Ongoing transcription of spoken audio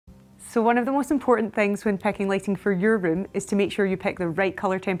So one of the most important things when picking lighting for your room is to make sure you pick the right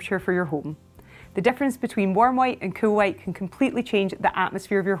colour temperature for your home. The difference between warm white and cool white can completely change the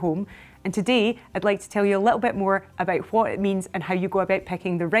atmosphere of your home, and today I'd like to tell you a little bit more about what it means and how you go about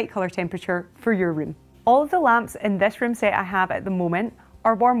picking the right colour temperature for your room. All of the lamps in this room set I have at the moment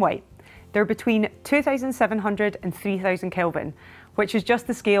are warm white. They're between 2700 and 3000 Kelvin, which is just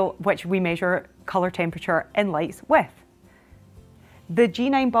the scale which we measure colour temperature in lights with. The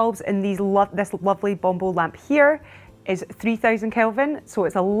G9 bulbs in this lovely Bombo lamp here is 3000 Kelvin, so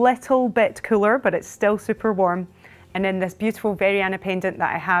it's a little bit cooler, but it's still super warm. And in this beautiful Veriana pendant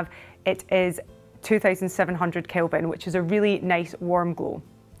that I have, it is 2700 Kelvin, which is a really nice warm glow.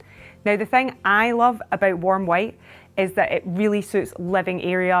 Now, the thing I love about warm white is that it really suits living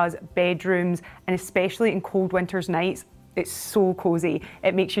areas, bedrooms, and especially in cold winter's nights. It's so cosy.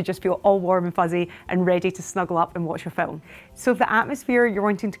 It makes you just feel all warm and fuzzy and ready to snuggle up and watch a film. So if the atmosphere you're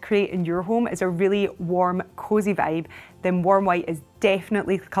wanting to create in your home is a really warm, cosy vibe, then warm white is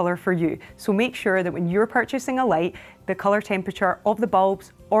definitely the colour for you. So make sure that when you're purchasing a light, the colour temperature of the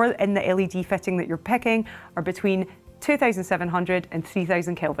bulbs or in the LED fitting that you're picking are between 2700 and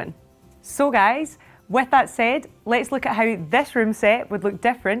 3000 Kelvin. So guys, with that said, let's look at how this room set would look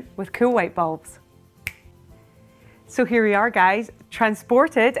different with cool white bulbs. So here we are guys,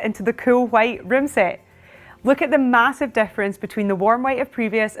 transported into the cool white room set. Look at the massive difference between the warm white of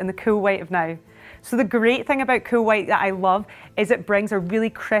previous and the cool white of now. So the great thing about cool white that I love is it brings a really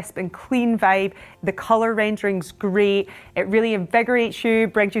crisp and clean vibe. The colour rendering's great. It really invigorates you,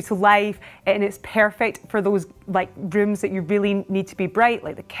 brings you to life, and it's perfect for those rooms that you really need to be bright,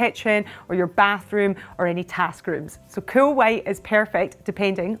 like the kitchen or your bathroom or any task rooms. So cool white is perfect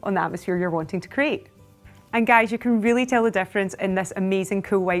depending on the atmosphere you're wanting to create. And guys, you can really tell the difference in this amazing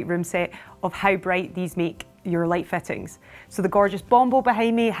cool white room set of how bright these make your light fittings. So the gorgeous Bombo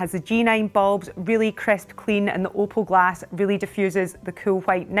behind me has the G9 bulbs, really crisp, clean, and the opal glass really diffuses the cool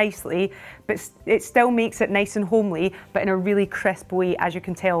white nicely, but it still makes it nice and homely, but in a really crisp way. As you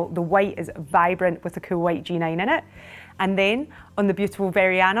can tell, the white is vibrant with the cool white G9 in it. And then on the beautiful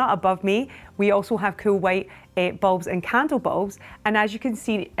Veriana above me, we also have cool white bulbs and candle bulbs. And as you can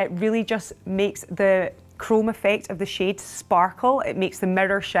see, it really just makes the chrome effect of the shade sparkle. It makes the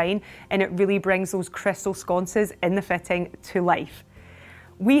mirror shine, and it really brings those crystal sconces in the fitting to life.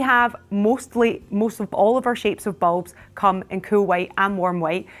 We have most of all of our shapes of bulbs come in cool white and warm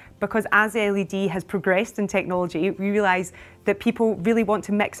white, because as the LED has progressed in technology, we realise that people really want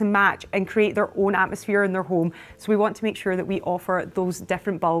to mix and match and create their own atmosphere in their home. So we want to make sure that we offer those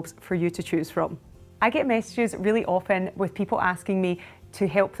different bulbs for you to choose from. I get messages really often with people asking me to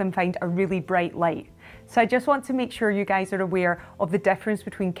help them find a really bright light. So I just want to make sure you guys are aware of the difference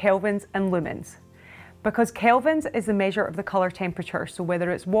between kelvins and lumens. Because kelvins is the measure of the colour temperature, so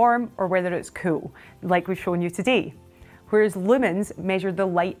whether it's warm or whether it's cool, like we've shown you today. Whereas lumens measure the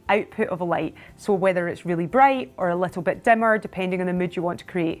light output of a light, so whether it's really bright or a little bit dimmer, depending on the mood you want to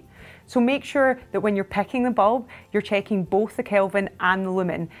create. So make sure that when you're picking the bulb, you're checking both the Kelvin and the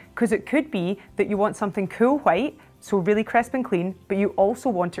lumen, because it could be that you want something cool white, so really crisp and clean, but you also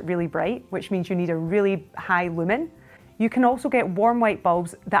want it really bright, which means you need a really high lumen. You can also get warm white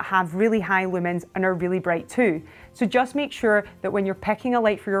bulbs that have really high lumens and are really bright too. So just make sure that when you're picking a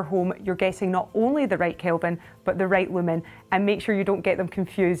light for your home, you're getting not only the right Kelvin, but the right lumen, and make sure you don't get them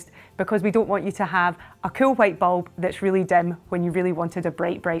confused, because we don't want you to have a cool white bulb that's really dim when you really wanted a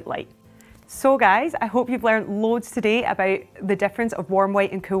bright, bright light. So guys, I hope you've learned loads today about the difference of warm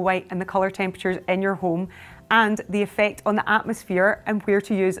white and cool white and the colour temperatures in your home, and the effect on the atmosphere and where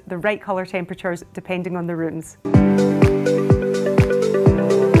to use the right colour temperatures depending on the rooms.